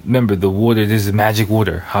remember the water. This is magic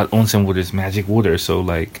water. Hot onsen water is magic water, so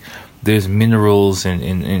like there's minerals and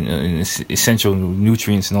essential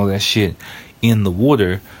nutrients and all that shit in the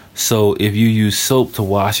water. So if you use soap to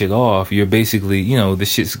wash it off, you're basically, the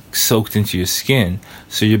shit's soaked into your skin.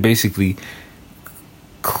 So you're basically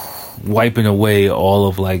wiping away all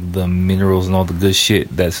of like the minerals and all the good shit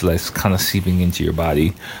that's kind of seeping into your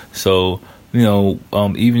body. So,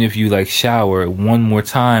 even if you like shower one more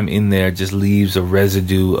time in there, just leaves a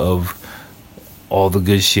residue of all the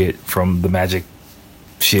good shit from the magic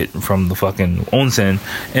shit from the fucking onsen,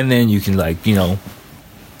 and then you can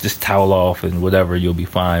just towel off and whatever, you'll be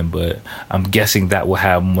fine. But I'm guessing that will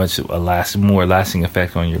have more lasting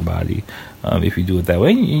effect on your body if you do it that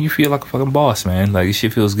way. You feel like a fucking boss, man. Like, this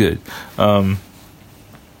shit feels good. And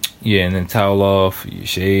then towel off, you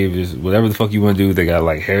shave, whatever the fuck you want to do. They got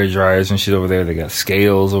like hair dryers and shit over there. They got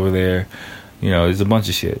scales over there. There's a bunch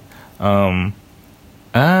of shit.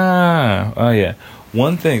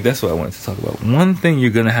 One thing, that's what I wanted to talk about. One thing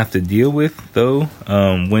you're gonna have to deal with though,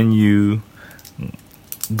 when you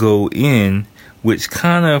go in, which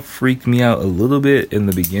kind of freaked me out a little bit in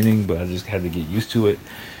the beginning, but I just had to get used to it,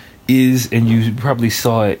 and you probably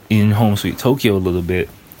saw it in Home Sweet Tokyo a little bit,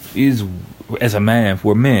 is, as a man,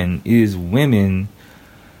 for men, is women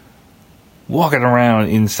walking around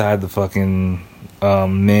inside the fucking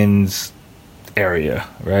men's area,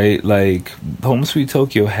 right? Like, Home Sweet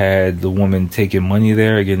Tokyo had the woman taking money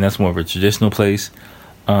there. Again, that's more of a traditional place.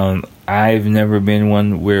 I've never been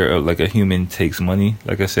one where like a human takes money,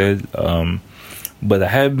 like I said, but I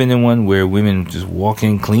have been in one where women just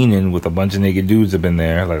walking, cleaning with a bunch of naked dudes have been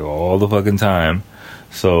there like all the fucking time.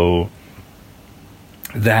 So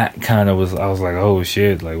that kind of I was like, oh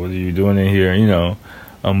shit, like, what are you doing in here,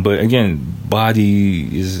 but again,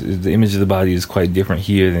 the image of the body is quite different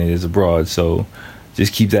here than it is abroad. So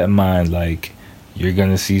just keep that in mind. Like, you're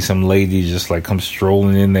gonna see some lady just like come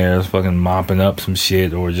strolling in there, fucking mopping up some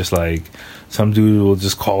shit, or just like some dude will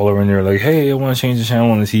just call her in there like, hey, I want to change the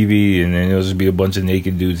channel on the TV, and then there'll just be a bunch of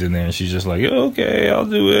naked dudes in there, and she's just like, okay, I'll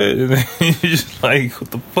do it, and then you're just like,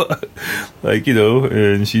 what the fuck, like,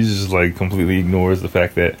 and she just like completely ignores the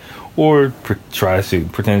fact that, or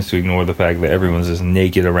pretends to ignore the fact that everyone's just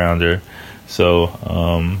naked around her.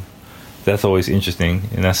 So that's always interesting,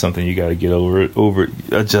 and that's something you got to get over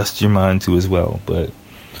adjust your mind to as well. But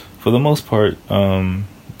for the most part, I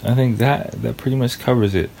think that pretty much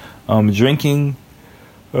covers it. Drinking,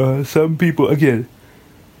 some people, again,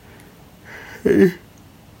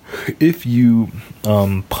 if you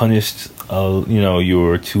punished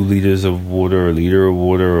your 2 liters of water, or a liter of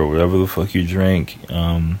water, or whatever the fuck you drink,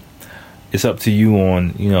 it's up to you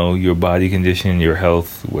on your body condition, your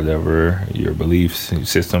health, whatever your beliefs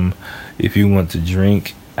system. If you want to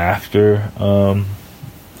drink after a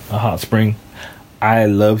hot spring, I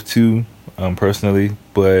love to personally,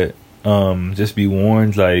 but Just be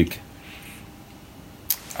warned, like,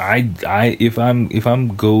 if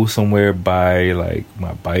I'm go somewhere by like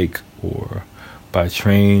my bike or by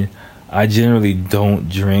train, I generally don't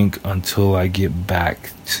drink until I get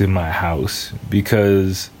back to my house,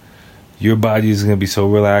 because your body is going to be so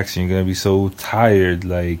relaxed and you're going to be so tired.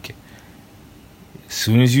 Like, as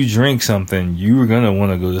soon as you drink something, you're going to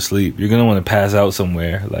want to go to sleep. You're going to want to pass out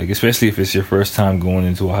somewhere. Like, especially if it's your first time going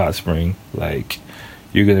into a hot spring. Like,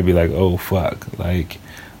 you're going to be like, oh, fuck. Like,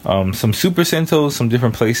 some Super Sentos, some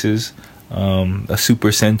different places. A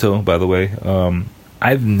Super Sento, by the way.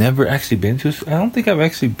 I've never actually been to I don't think I've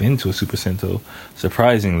actually been to a Super Sento,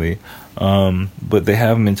 surprisingly. But they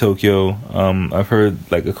have them in Tokyo. I've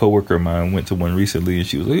heard, like, a coworker of mine went to one recently, and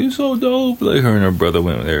she was like, it's so dope. Like, her and her brother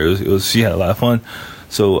went there. It was she had a lot of fun.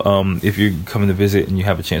 So if you're coming to visit and you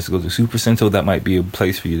have a chance to go to Super Sento, that might be a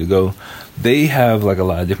place for you to go. They have, like, a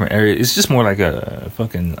lot of different areas. It's just more like a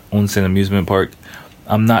fucking onsen amusement park.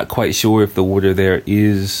 I'm not quite sure if the water there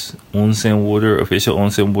is onsen water, official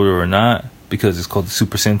onsen water, or not, because it's called the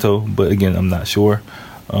Super Sento. But again, I'm not sure.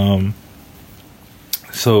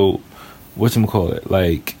 So whatchamacallit,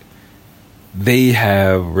 like, they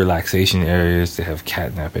have relaxation areas, they have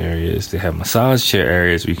catnap areas, they have massage chair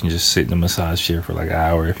areas where you can just sit in a massage chair for like an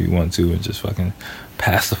hour if you want to and just fucking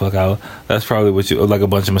pass the fuck out. That's probably what you, like, a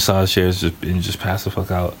bunch of massage chairs and just pass the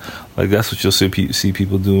fuck out. Like, that's what you'll see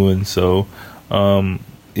people doing. So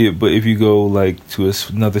but if you go, like, to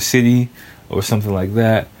another city or something like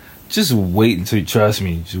that, just wait until you, trust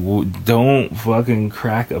me, don't fucking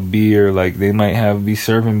crack a beer. Like, they might be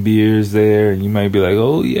serving beers there, and you might be like,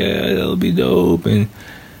 oh yeah, that'll be dope, and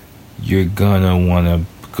you're gonna want to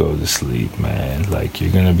go to sleep, man. Like,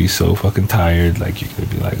 you're gonna be so fucking tired. Like, you're gonna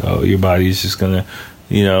be like, oh, your body's just gonna,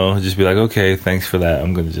 just be like, okay, thanks for that,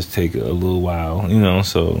 I'm gonna just take a little while,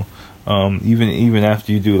 so even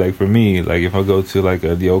after you do, like, for me, like, if I go to, like,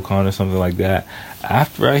 the Ryokan or something like that,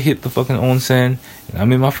 after I hit the fucking onsen and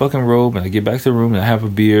I'm in my fucking robe and I get back to the room and I have a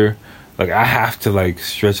beer, like, I have to, like,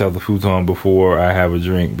 stretch out the futon before I have a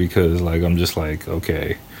drink, because, like, I'm just like,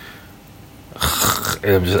 okay,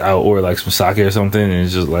 and I'm just out, or like some sake or something, and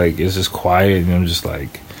it's just like, it's just quiet, and I'm just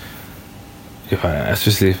like,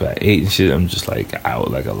 especially if I ate and shit, I'm just like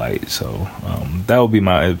out like a light. So that would be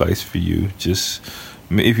my advice for you. Just,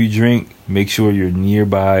 if you drink, make sure you're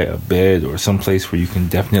nearby a bed or someplace where you can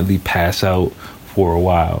definitely pass out for a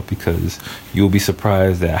while, because you'll be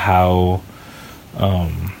surprised at how,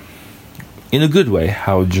 in a good way,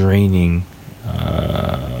 how draining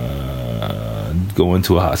going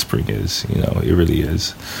to a hot spring is. It really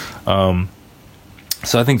is.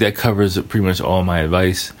 So I think that covers pretty much all my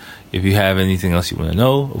advice. If you have anything else you want to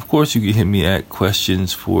know, of course, you can hit me at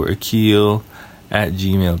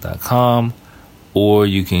questionsforakil@gmail.com, or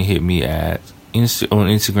you can hit me on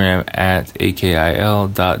Instagram at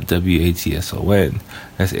akil.watson.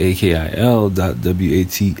 That's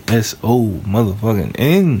akil.watso motherfucking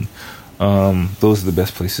N. Those are the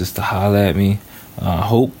best places to holler at me.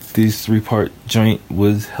 Hope this 3-part joint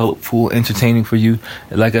was helpful, entertaining for you.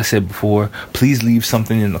 Like I said before, please leave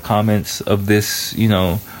something in the comments of this,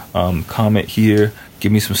 comment here.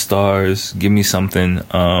 Give me some stars, give me something,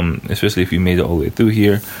 especially if you made it all the way through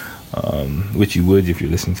here, which you would if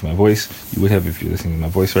you're listening to my voice. You would have if you're listening to my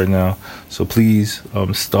voice right now. So please,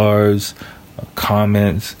 stars,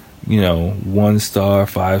 comments, 1 star,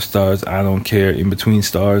 5 stars, I don't care, in between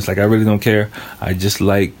stars, like, I really don't care. I just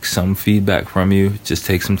like some feedback from you. Just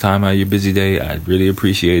take some time out of your busy day. I'd really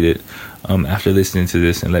appreciate it, after listening to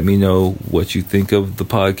this, and let me know what you think of the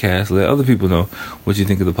podcast. Let other people know what you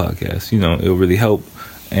think of the podcast. It'll really help,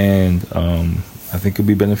 and I think it'll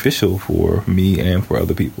be beneficial for me and for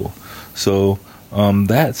other people. So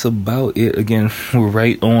that's about it. Again, we're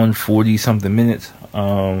right on 40 something minutes.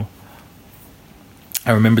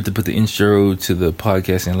 I remembered to put the intro to the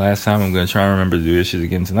podcast in last time. I'm going to try and remember to do this shit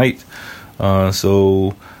again tonight.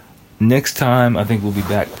 So next time, I think we'll be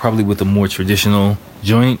back probably with a more traditional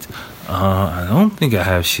joint. I don't think I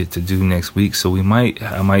have shit to do next week, so I might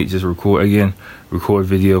just record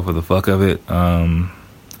video for the fuck of it.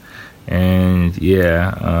 And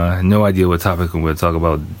yeah, no idea what topic I'm going to talk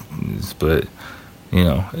about, but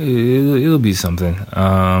it'll be something.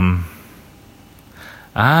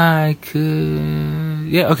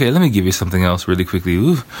 Okay, let me give you something else really quickly.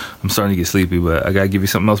 I'm starting to get sleepy, but I gotta give you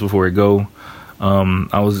something else before I go.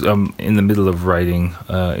 I'm in the middle of writing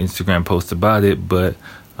Instagram post about it, but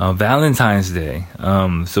Valentine's Day.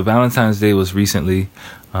 So Valentine's Day was recently.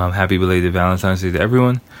 Happy belated Valentine's Day to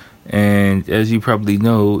everyone. And as you probably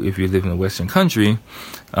know, if you live in a Western country,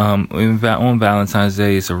 on Valentine's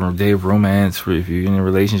Day, it's a day of romance. For if you're in a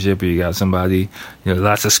relationship or you got somebody,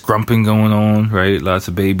 lots of scrumping going on, right? Lots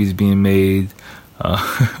of babies being made,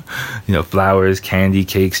 flowers, candy,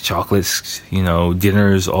 cakes, chocolates,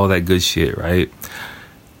 dinners, all that good shit, right?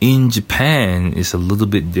 In Japan, it's a little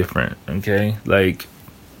bit different, okay? Like,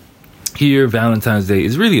 here, Valentine's Day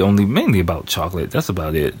is really mainly about chocolate. That's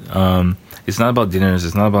about it. It's not about dinners.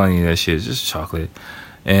 It's not about any of that shit. It's just chocolate.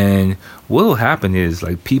 And what will happen is,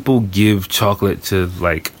 like, people give chocolate to,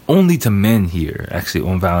 like, only to men here, actually,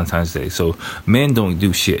 on Valentine's Day. So men don't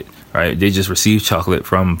do shit, right? They just receive chocolate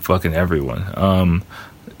from fucking everyone.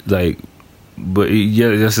 But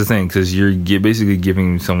yeah, that's the thing, because you're basically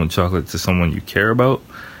giving someone chocolate to someone you care about.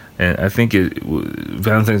 And I think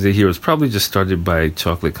Valentine's Day here was probably just started by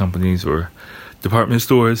chocolate companies or department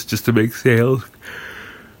stores just to make sales.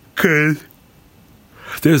 Because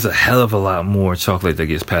there's a hell of a lot more chocolate that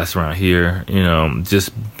gets passed around here.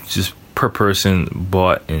 Just per person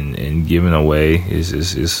bought and given away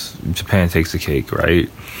is Japan takes the cake,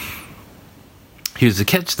 right? Here's the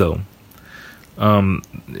catch, though.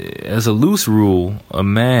 As a loose rule, a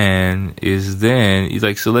man is then,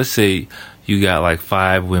 so let's say you got like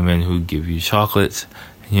 5 women who give you chocolates,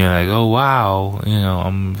 and you're like, oh wow,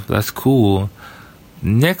 that's cool.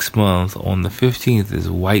 Next month on the 15th is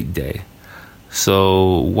White Day.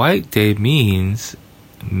 So White Day means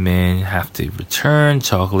men have to return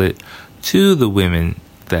chocolate to the women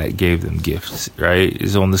that gave them gifts, right?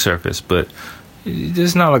 It's on the surface, but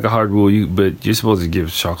it's not like a hard rule. But you're supposed to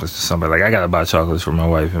give chocolates to somebody. Like, I gotta buy chocolates for my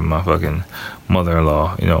wife and my fucking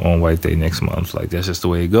mother-in-law, on White Day next month. Like, that's just the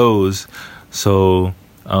way it goes. So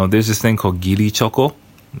there's this thing called giri choco.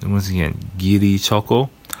 Once again, giri choco,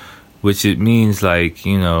 which it means, like,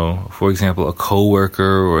 for example, a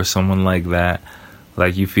coworker or someone like that,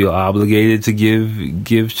 like, you feel obligated to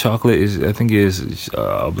give chocolate. I think it is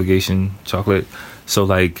obligation chocolate. So,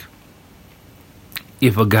 like,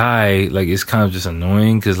 if a guy, like, it's kind of just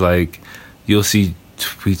annoying because, like, you'll see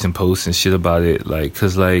tweets and posts and shit about it, like,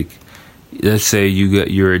 because, like, let's say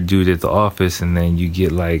you're a dude at the office and then you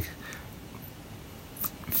get, like,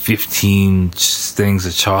 15 things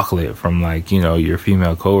of chocolate from, like, your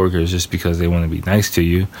female coworkers just because they want to be nice to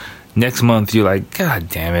you. Next month, you're like, God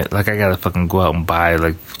damn it. Like, I gotta fucking go out and buy,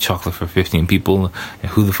 like, chocolate for 15 people.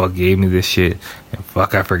 And who the fuck gave me this shit? And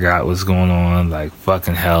fuck, I forgot what's going on. Like,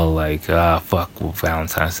 fucking hell. Like, fuck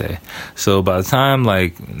Valentine's Day. So by the time,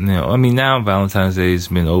 like, now Valentine's Day has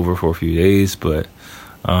been over for a few days, but,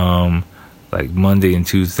 like, Monday and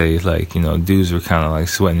Tuesday, like, dudes were kind of, like,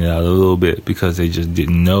 sweating it out a little bit because they just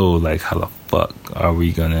didn't know, like, how the fuck are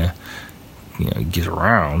we gonna, get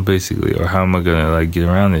around, basically, or how am I gonna, like, get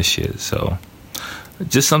around this shit? So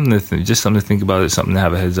just something to think about, it, something to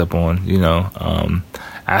have a heads up on.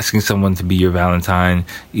 Asking someone to be your Valentine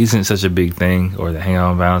isn't such a big thing, or to hang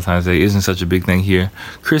out on Valentine's Day isn't such a big thing here.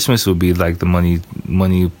 Christmas would be like the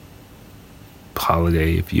money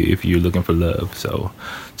holiday if you're looking for love. So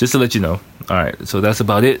just to let you know. All right, so that's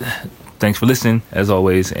about it. Thanks for listening, as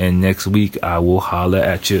always, and next week I will holler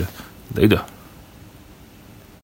at you. Later.